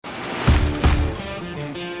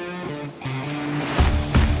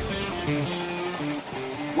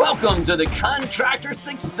Welcome to the Contractor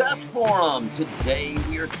Success Forum. Today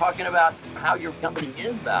we are talking about how your company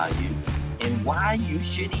is valued and why you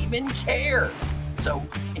should even care. So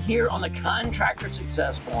here on the Contractor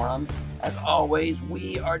Success Forum, as always,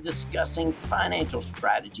 we are discussing financial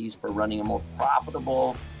strategies for running a more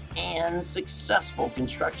profitable and successful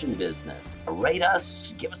construction business. Rate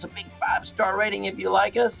us, give us a big 5-star rating if you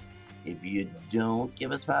like us. If you don't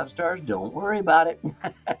give us 5 stars, don't worry about it.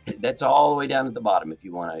 That's all the way down at the bottom if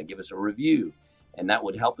you want to give us a review, and that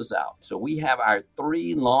would help us out. So we have our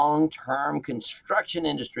 3 long-term construction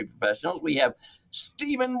industry professionals. We have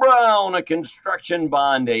Stephen Brown, a construction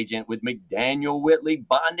bond agent with McDaniel Whitley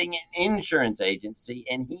Bonding and Insurance Agency,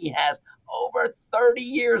 and he has over 30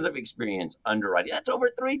 years of experience underwriting. That's over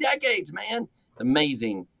 3 decades, man. It's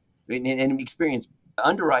amazing. And experience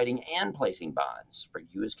underwriting and placing bonds for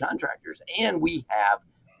you as contractors. And we have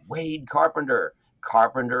Wade Carpenter,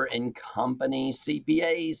 Carpenter and Company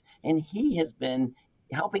CPAs, and he has been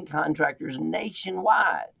helping contractors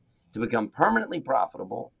nationwide to become permanently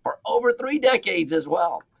profitable for over 3 decades as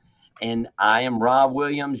well. And I am Rob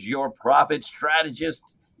Williams, your profit strategist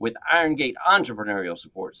with Iron Gate Entrepreneurial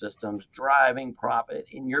Support Systems, driving profit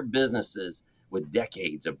in your businesses with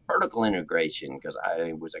decades of vertical integration, because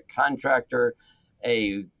I was a contractor,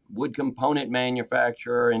 a wood component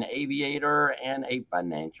manufacturer, an aviator, and a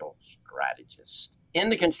financial strategist in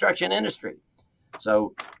the construction industry.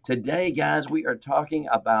 So today, guys, we are talking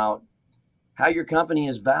about how your company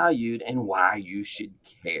is valued and why you should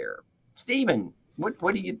care. Stephen,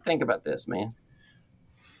 what do you think about this, man?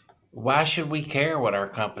 Why should we care what our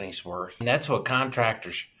company's worth? And that's what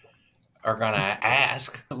contractors are going to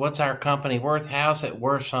ask. What's our company worth? How's it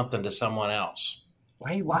worth something to someone else?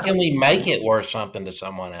 Why can we make it worth something to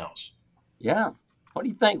someone else? Yeah. What do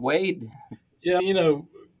you think, Wade? Yeah,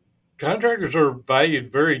 contractors are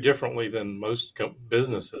valued very differently than most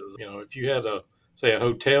businesses. If you had a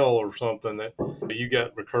hotel or something that you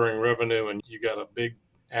got recurring revenue and you got a big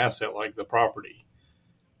asset like the property.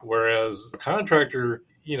 Whereas a contractor,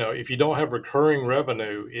 if you don't have recurring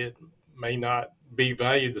revenue, it may not be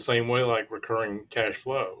valued the same way like recurring cash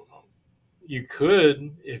flow. You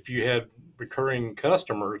could, if you had recurring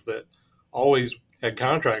customers that always had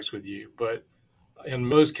contracts with you, but in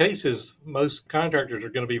most cases, most contractors are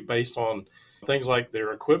going to be based on things like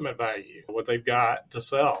their equipment value, what they've got to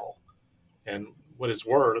sell, and what it's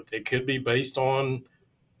worth. It could be based on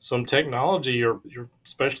some technology or your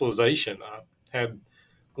specialization. I had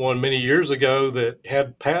one many years ago that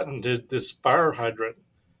had patented this fire hydrant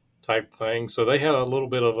type thing, so they had a little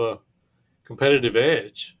bit of a competitive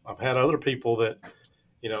edge. I've had other people that,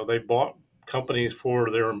 they bought companies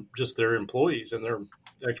for their employees and their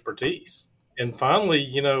expertise. And finally,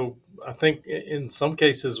 I think in some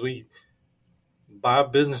cases we buy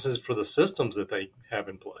businesses for the systems that they have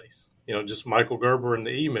in place. Just Michael Gerber and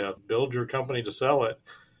the E-Myth, build your company to sell it.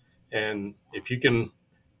 And if you can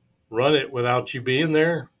run it without you being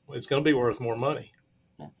there, it's going to be worth more money.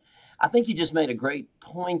 I think you just made a great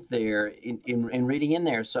point there in reading in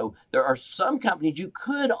there. So there are some companies you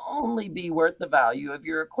could only be worth the value of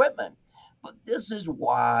your equipment. But this is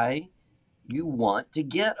why you want to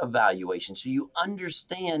get a valuation, so you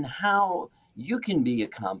understand how you can be a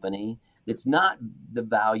company that's not the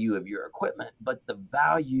value of your equipment, but the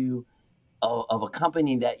value of a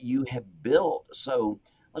company that you have built. So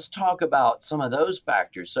let's talk about some of those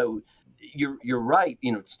factors. So you're right,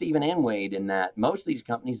 Stephen and Wade, in that most of these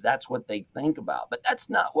companies, that's what they think about. But that's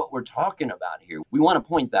not what we're talking about here. We want to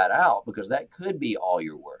point that out because that could be all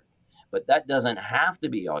you're worth. But that doesn't have to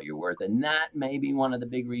be all you're worth. And that may be one of the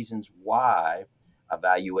big reasons why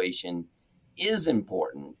evaluation is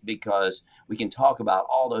important, because we can talk about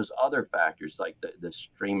all those other factors like the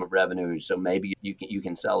stream of revenue. So maybe you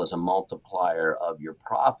can sell as a multiplier of your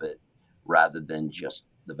profit rather than just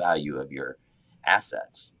the value of your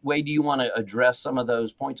assets. Wade, do you want to address some of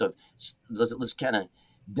those points of let's kind of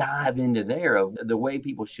dive into there of the way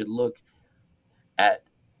people should look at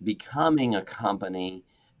becoming a company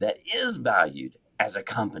that is valued as a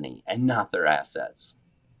company and not their assets?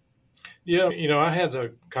 Yeah, I had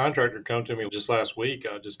a contractor come to me just last week.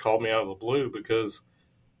 Just called me out of the blue because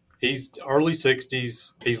he's early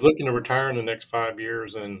 60s. He's looking to retire in the next 5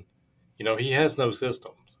 years, and he has no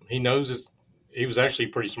systems. He knows he was actually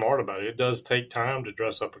pretty smart about it. It does take time to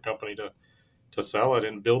dress up a company to sell it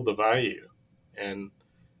and build the value. And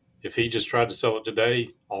if he just tried to sell it today,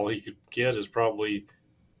 all he could get is probably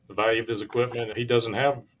the value of his equipment. He doesn't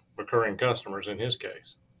have recurring customers in his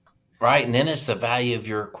case. Right. And then it's the value of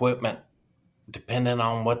your equipment, depending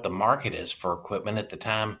on what the market is for equipment at the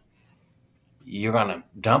time you're going to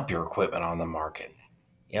dump your equipment on the market.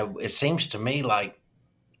 It seems to me like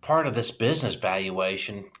part of this business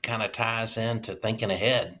valuation kind of ties into thinking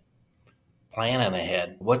ahead, planning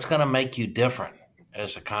ahead. What's going to make you different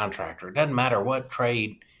as a contractor? It doesn't matter what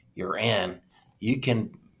trade you're in, you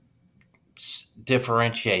can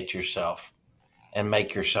differentiate yourself and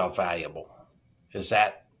make yourself valuable.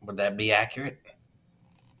 Would that be accurate?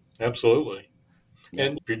 Absolutely.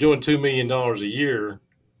 And if you're doing $2 million a year,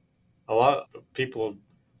 a lot of people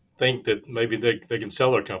think that maybe they can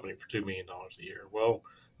sell their company for $2 million a year. Well,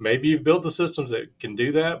 maybe you've built the systems that can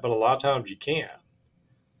do that, but a lot of times you can't.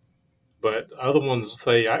 But other ones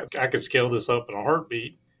say, I could scale this up in a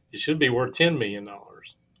heartbeat. It should be worth $10 million.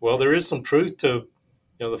 Well, there is some truth to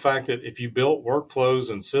the fact that if you built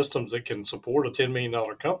workflows and systems that can support a $10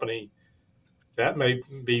 million company, that may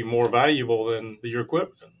be more valuable than your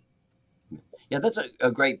equipment. Yeah, that's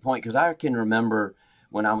a great point, because I can remember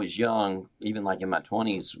when I was young, even like in my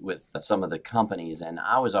 20s with some of the companies, and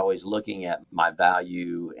I was always looking at my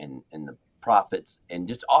value and the profits and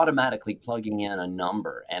just automatically plugging in a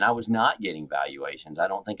number. And I was not getting valuations. I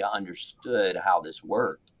don't think I understood how this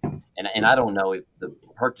worked. And I don't know if the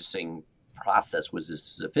purchasing process was as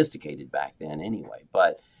sophisticated back then anyway.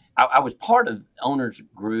 But I was part of owners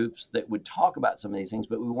groups that would talk about some of these things,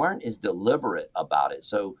 but we weren't as deliberate about it.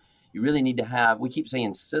 So you really need to have, we keep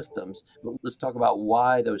saying systems, but let's talk about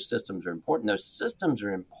why those systems are important. Those systems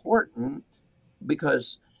are important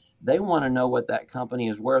because they want to know what that company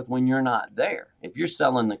is worth when you're not there. If you're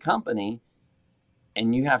selling the company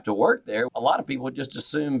and you have to work there, a lot of people just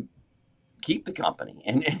assume keep the company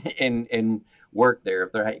and work there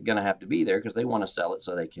if they're going to have to be there because they want to sell it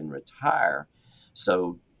so they can retire.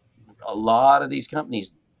 So a lot of these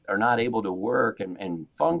companies are not able to work and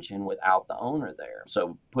function without the owner there.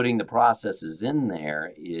 So putting the processes in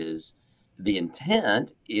there is the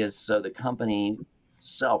intent is so the company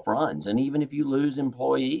self-runs. And even if you lose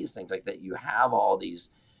employees, things like that, you have all these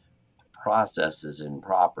processes and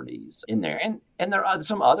properties in there. And there are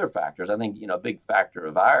some other factors. I think, a big factor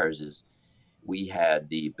of ours is we had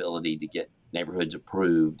the ability to get neighborhoods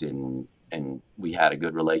approved and we had a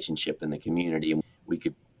good relationship in the community. And we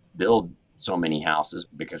could build so many houses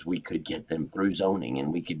because we could get them through zoning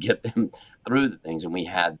and we could get them through the things. And we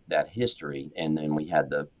had that history. And then we had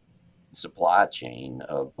the supply chain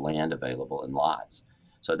of land available and lots.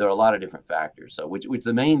 So there are a lot of different factors. So which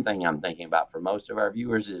the main thing I'm thinking about for most of our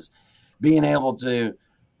viewers is being able to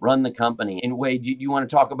run the company. And Wade, you want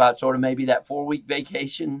to talk about sort of maybe that 4-week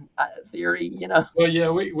vacation theory, Well, yeah,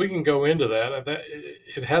 we can go into that.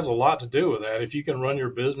 It has a lot to do with that. If you can run your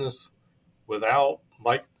business without,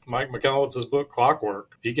 like Mike McCallotz's book,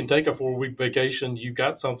 Clockwork, if you can take a 4-week vacation, you've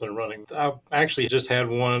got something running. I actually just had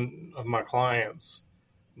one of my clients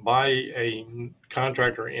buy a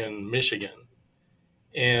contractor in Michigan.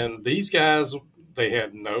 And these guys, they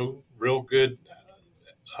had no real good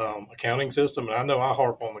accounting system. And I know I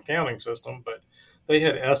harp on the accounting system, but they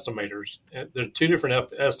had estimators. There are two different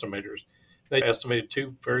estimators. They estimated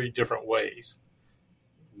two very different ways.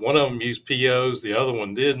 One of them used POs, the other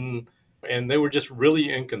one didn't. And they were just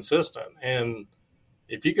really inconsistent. And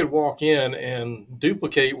if you could walk in and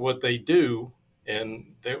duplicate what they do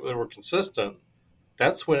and they were consistent,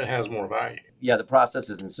 that's when it has more value. Yeah, the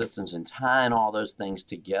processes and systems and tying all those things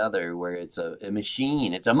together where it's a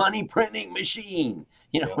machine, it's a money printing machine,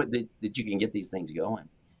 that you can get these things going.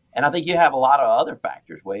 And I think you have a lot of other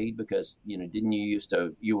factors, Wade, because, didn't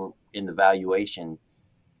you were in the valuation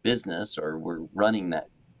business or were running that.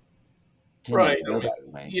 Right.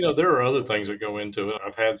 There are other things that go into it.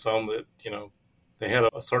 I've had some that, they had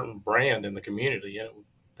a certain brand in the community and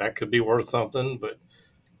that could be worth something, but,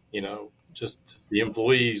 just the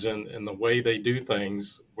employees and the way they do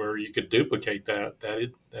things where you could duplicate that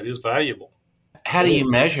is valuable. How do you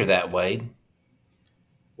measure that, Wade?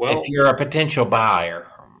 Well, if you're a potential buyer,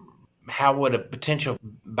 how would a potential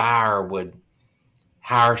buyer would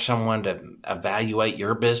hire someone to evaluate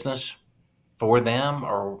your business for them,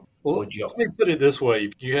 or would you? Let me put it this way.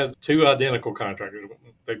 If you had two identical contractors,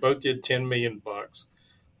 they both did $10 million.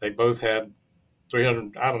 They both had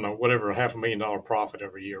 300, I don't know, whatever, $500,000 profit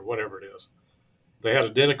every year, whatever it is. They had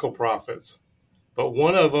identical profits, but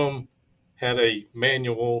one of them had a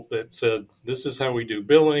manual that said, this is how we do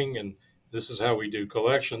billing, and this is how we do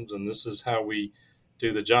collections, and this is how we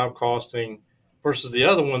do the job costing, versus the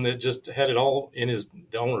other one that just had it all in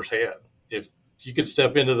the owner's head. If you could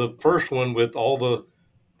step into the first one with all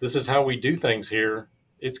this is how we do things here,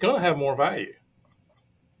 it's going to have more value.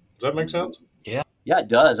 Does that make sense? Yeah. Yeah, it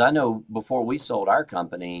does. I know before we sold our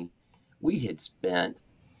company, we had spent,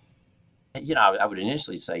 I would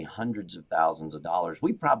initially say hundreds of thousands of dollars.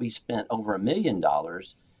 We probably spent over $1 million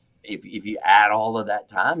if you add all of that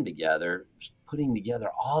time together, putting together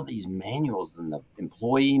all these manuals and the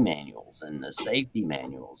employee manuals and the safety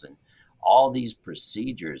manuals and all these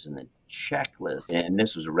procedures and the checklists. And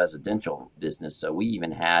this was a residential business, so we even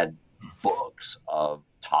had books of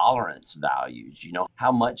tolerance values.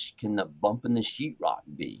 How much can the bump in the sheetrock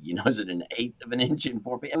be? Is it an eighth of an inch in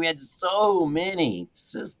 4 feet? And we had so many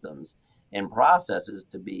systems and processes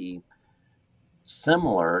to be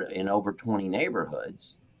similar in over 20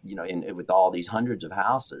 neighborhoods, with all these hundreds of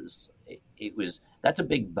houses. That's a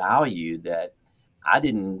big value that I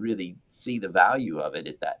didn't really see the value of it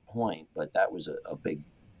at that point, but that was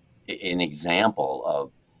an example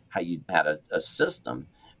of how you had a system,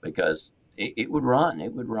 because it would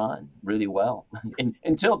run really well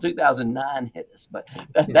until 2009 hit us. But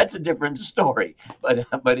that's a different story. But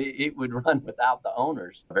it would run without the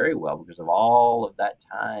owners very well because of all of that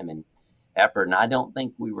time and effort. And I don't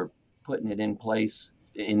think we were putting it in place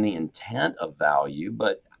in the intent of value,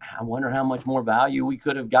 but I wonder how much more value we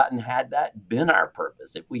could have gotten had that been our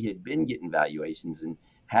purpose. If we had been getting valuations and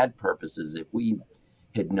had purposes, if we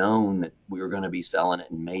had known that we were going to be selling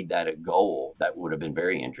it and made that a goal, that would have been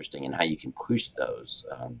very interesting, and how you can push those.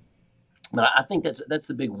 But I think that's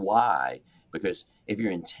the big why, because if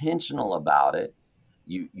you're intentional about it,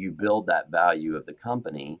 you build that value of the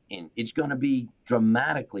company, and it's going to be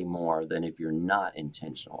dramatically more than if you're not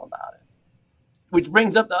intentional about it. Which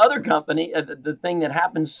brings up the other company. The thing that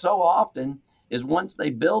happens so often is once they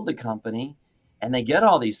build the company and they get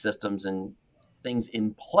all these systems and things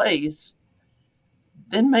in place,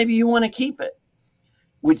 then maybe you want to keep it.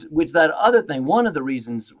 Which that other thing, one of the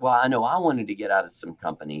reasons why I know I wanted to get out of some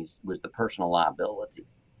companies was the personal liability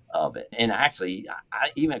of it. And actually,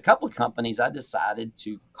 even a couple of companies I decided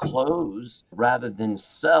to close rather than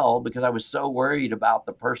sell, because I was so worried about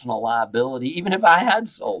the personal liability. Even if I had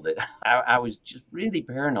sold it, I was just really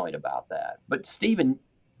paranoid about that. But Stephen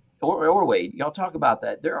or Wade, y'all talk about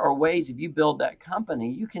that. There are ways, if you build that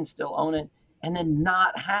company, you can still own it and then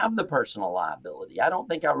not have the personal liability. I don't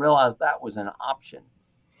think I realized that was an option.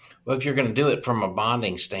 Well, if you're going to do it from a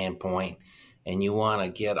bonding standpoint, and you want to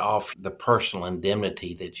get off the personal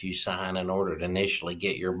indemnity that you sign in order to initially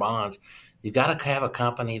get your bonds, you've got to have a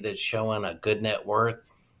company that's showing a good net worth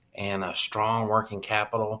and a strong working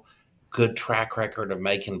capital, good track record of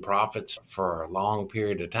making profits for a long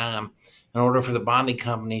period of time in order for the bonding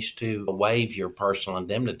companies to waive your personal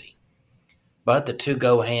indemnity. But the two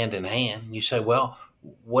go hand in hand. You say, well,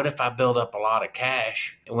 what if I build up a lot of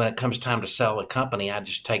cash, and when it comes time to sell the company, I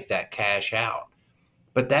just take that cash out?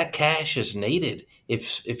 But that cash is needed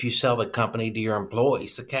if you sell the company to your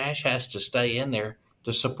employees. The cash has to stay in there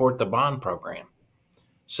to support the bond program.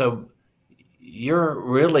 So you're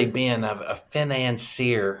really being a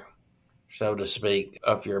financier, so to speak,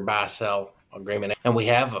 of your buy-sell agreement. And we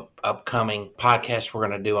have an upcoming podcast we're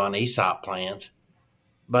going to do on ESOP plans.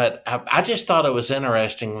 But I just thought it was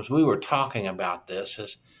interesting as we were talking about this,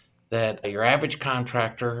 is that your average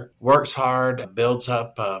contractor works hard, builds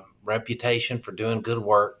up a reputation for doing good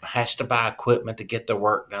work, has to buy equipment to get the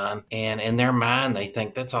work done. And in their mind, they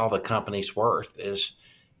think that's all the company's worth is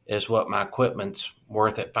what my equipment's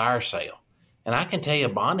worth at fire sale. And I can tell you,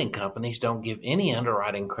 bonding companies don't give any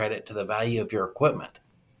underwriting credit to the value of your equipment.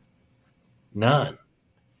 None.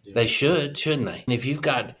 Yeah. They should, shouldn't they? And if you've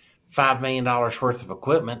got $5 million worth of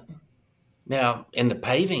equipment, now in the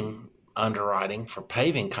paving underwriting for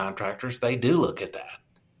paving contractors, they do look at that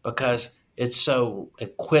because it's so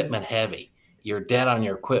equipment heavy. Your debt on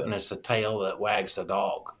your equipment is the tail that wags the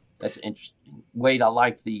dog. That's interesting. Wade, I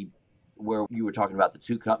like where you were talking about the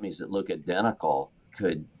two companies that look identical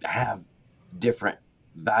could have different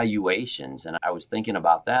valuations. And I was thinking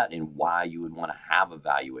about that and why you would want to have a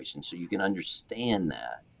valuation so you can understand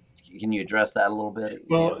that. Can you address that a little bit?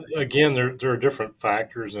 Well, again, there are different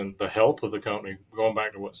factors in the health of the company, going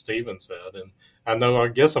back to what Stephen said. And I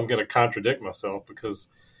guess I'm going to contradict myself because,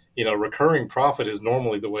 recurring profit is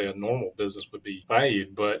normally the way a normal business would be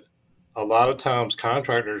valued. But a lot of times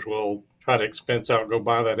contractors will try to expense out, go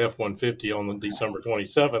buy that F-150 on the December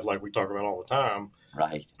 27th, like we talk about all the time,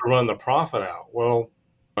 right, to run the profit out. Well,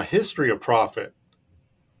 a history of profit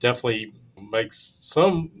definitely makes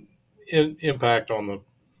some impact on the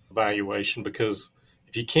valuation, because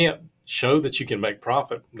if you can't show that you can make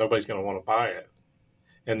profit, nobody's going to want to buy it.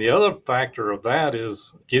 And the other factor of that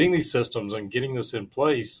is getting these systems and getting this in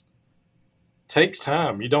place takes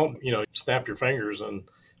time. You don't, snap your fingers and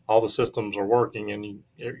all the systems are working and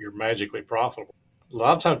you're magically profitable. A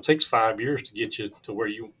lot of times it takes 5 years to get you to where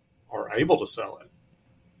you are able to sell it.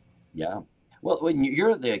 Yeah. Well, when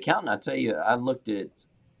you're the accountant, I tell you, I looked at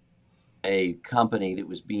a company that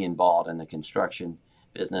was being bought in the construction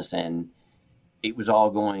business, and it was all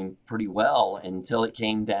going pretty well until it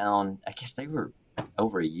came down. I guess they were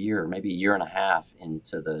over a year, maybe a year and a half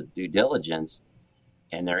into the due diligence,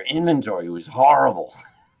 and their inventory was horrible.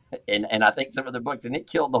 And I think some of their books, and it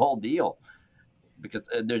killed the whole deal because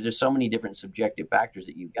there's just so many different subjective factors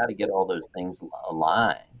that you've got to get all those things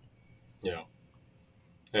aligned. Yeah.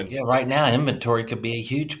 Yeah, right now, inventory could be a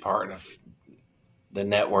huge part of the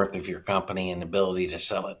net worth of your company and ability to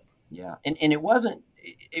sell it. Yeah. And it wasn't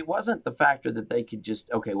the factor that they could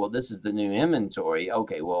just, okay, well, this is the new inventory.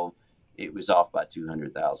 Okay, well, it was off by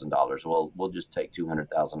 $200,000. Well, we'll just take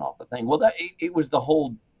 $200,000 off the thing. Well, it was the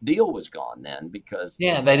whole deal was gone then because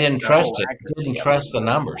they didn't trust it. Didn't trust the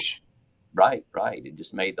numbers. Right. It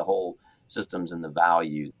just made the whole systems and the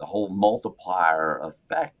value, the whole multiplier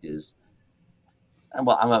effect is.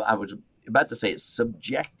 Well, I was about to say it's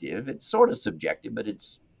subjective. It's sort of subjective, but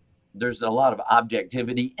there's a lot of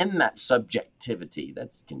objectivity in that subjectivity.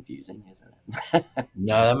 That's confusing, isn't it?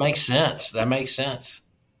 No, that makes sense.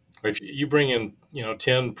 If you bring in,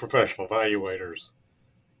 10 professional evaluators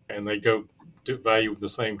and they go to value the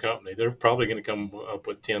same company, they're probably going to come up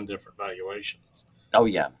with 10 different valuations. Oh,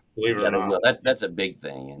 yeah. Believe it or not. That's a big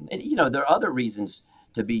thing. And, there are other reasons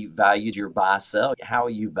to be valued, your buy, sell. How are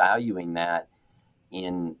you valuing that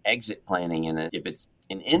in exit planning? And if it's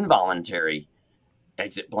an involuntary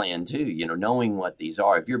exit plan too, knowing what these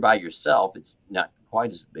are. If you're by yourself, it's not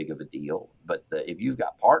quite as big of a deal. But if you've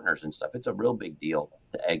got partners and stuff, it's a real big deal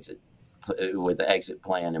to exit with the exit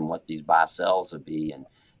plan and what these buy sells would be, and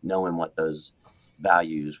knowing what those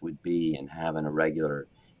values would be, and having a regular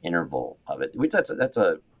interval of it. Which that's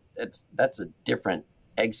a different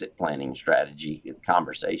exit planning strategy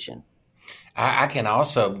conversation. I can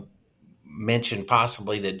also mention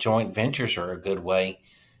possibly that joint ventures are a good way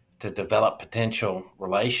to develop potential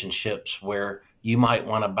relationships where you might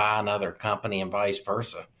want to buy another company and vice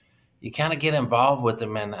versa. You kind of get involved with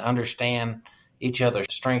them and understand each other's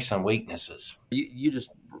strengths and weaknesses. You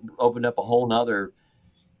just opened up a whole nother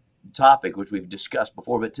topic, which we've discussed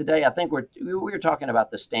before. But today, I think we're talking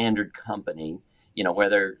about the standard company,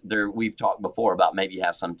 where we've talked before about maybe you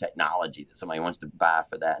have some technology that somebody wants to buy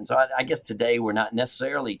for that. And so I guess today we're not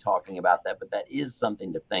necessarily talking about that, but that is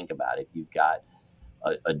something to think about if you've got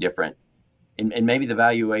a different, and maybe the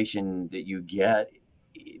valuation that you get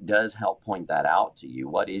does help point that out to you.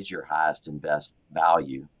 What is your highest and best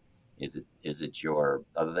value? Is it your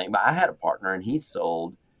other thing? But I had a partner and he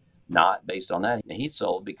sold not based on that. He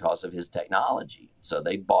sold because of his technology. So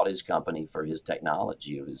they bought his company for his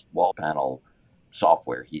technology of his wall panel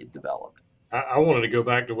software he had developed. I wanted to go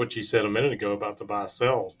back to what you said a minute ago about the buy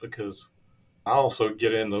sells, because I also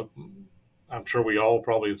get into, I'm sure we all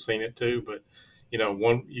probably have seen it too, but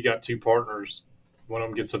you got two partners, one of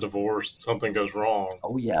them gets a divorce, something goes wrong.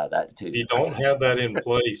 Oh yeah, that too. If you don't have that in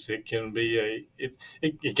place, it can be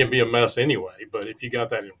it can be a mess anyway. But if you got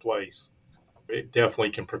that in place, it definitely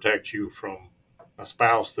can protect you from a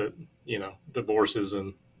spouse that divorces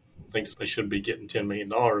and thinks they should be getting $10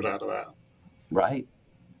 million out of that. Right.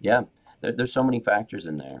 Yeah. There's so many factors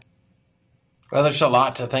in there. Well, there's a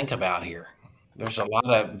lot to think about here. There's a lot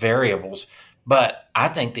of variables, but I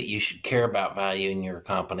think that you should care about valuing your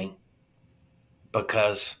company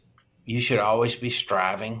because you should always be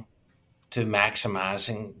striving to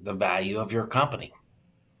maximizing the value of your company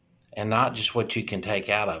and not just what you can take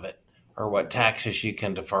out of it or what taxes you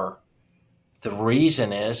can defer. The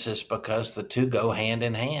reason is because the two go hand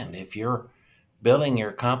in hand. If you're building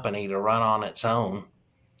your company to run on its own,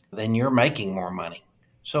 then you're making more money.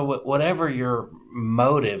 So whatever your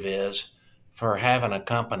motive is for having a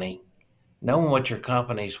company, knowing what your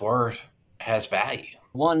company's worth has value.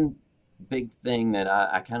 One big thing that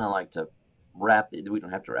I kind of like to wrap it, we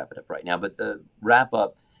don't have to wrap it up right now, but the wrap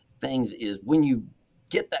up things is when you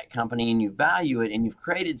get that company and you value it and you've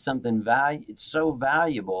created something it's so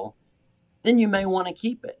valuable, then you may want to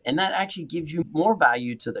keep it. And that actually gives you more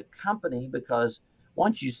value to the company, because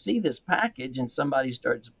once you see this package and somebody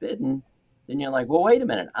starts bidding, then you're like, well, wait a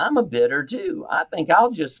minute, I'm a bidder too. I think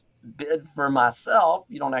I'll just bid for myself.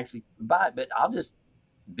 You don't actually buy it, but I'll just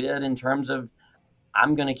bid in terms of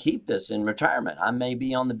I'm going to keep this in retirement. I may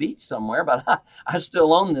be on the beach somewhere, but I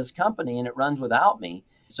still own this company and it runs without me.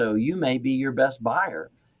 So you may be your best buyer,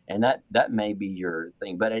 and that may be your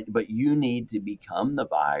thing. But you need to become the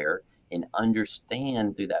buyer and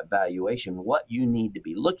understand through that valuation what you need to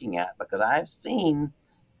be looking at, because I've seen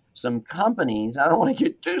some companies, I don't want to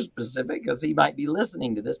get too specific because he might be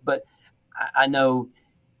listening to this, but I know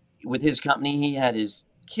with his company, he had his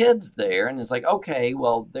kids there, and it's like, okay,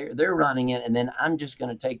 well, they're running it, and then I'm just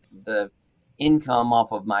going to take the income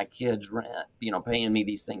off of my kids' rent, paying me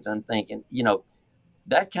these things. I'm thinking,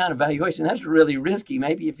 that kind of valuation, that's really risky.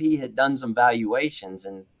 Maybe if he had done some valuations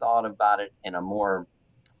and thought about it in a more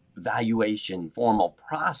valuation formal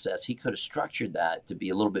process, he could have structured that to be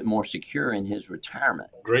a little bit more secure in his retirement.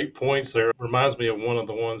 Great points there. Reminds me of one of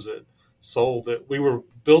the ones that sold that we were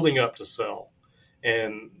building up to sell.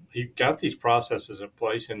 And he got these processes in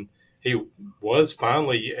place, and he was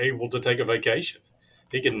finally able to take a vacation.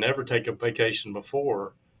 He could never take a vacation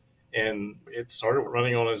before. And it started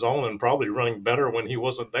running on his own and probably running better when he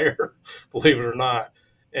wasn't there, believe it or not.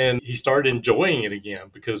 And he started enjoying it again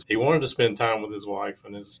because he wanted to spend time with his wife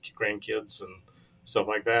and his grandkids and stuff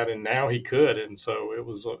like that. And now he could. And so it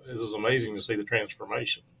was amazing to see the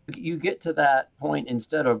transformation. You get to that point,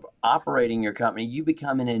 instead of operating your company, you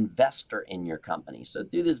become an investor in your company. So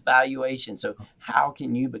through this valuation, so how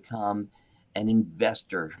can you become an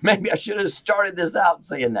investor? Maybe I should have started this out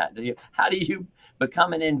saying that. How do you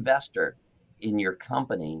become an investor in your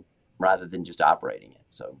company rather than just operating it?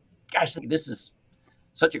 So, gosh, this is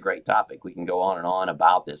such a great topic. We can go on and on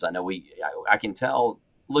about this. I know I can tell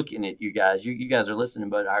looking at you guys, you guys are listening,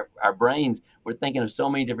 but our brains, we're thinking of so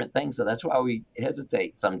many different things. So that's why we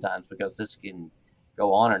hesitate sometimes, because this can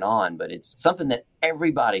go on and on, but it's something that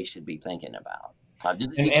everybody should be thinking about.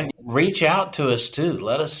 And reach out to us too.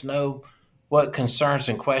 Let us know what concerns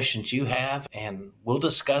and questions you have, and we'll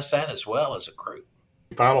discuss that as well as a group.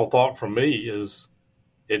 Final thought from me is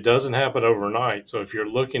it doesn't happen overnight. So if you're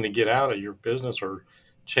looking to get out of your business or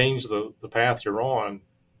change the path you're on,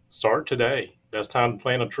 start today. Best time to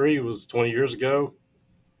plant a tree was 20 years ago.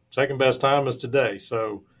 Second best time is today.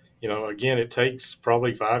 So, again, it takes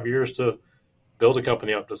probably 5 years to build a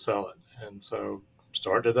company up to sell it. And so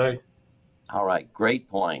start today. All right. Great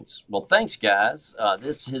points. Well, thanks, guys.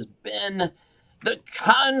 This has been the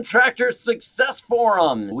Contractor Success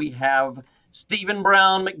Forum. We have Stephen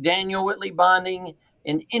Brown, McDaniel Whitley Bonding,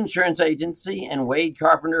 an insurance agency, and Wade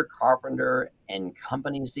Carpenter, Carpenter and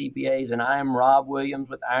Company CPAs. And I am Rob Williams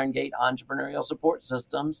with Irongate Entrepreneurial Support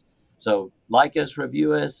Systems. So like us,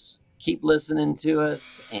 review us, keep listening to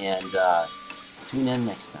us, and tune in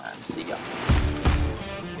next time. See y'all.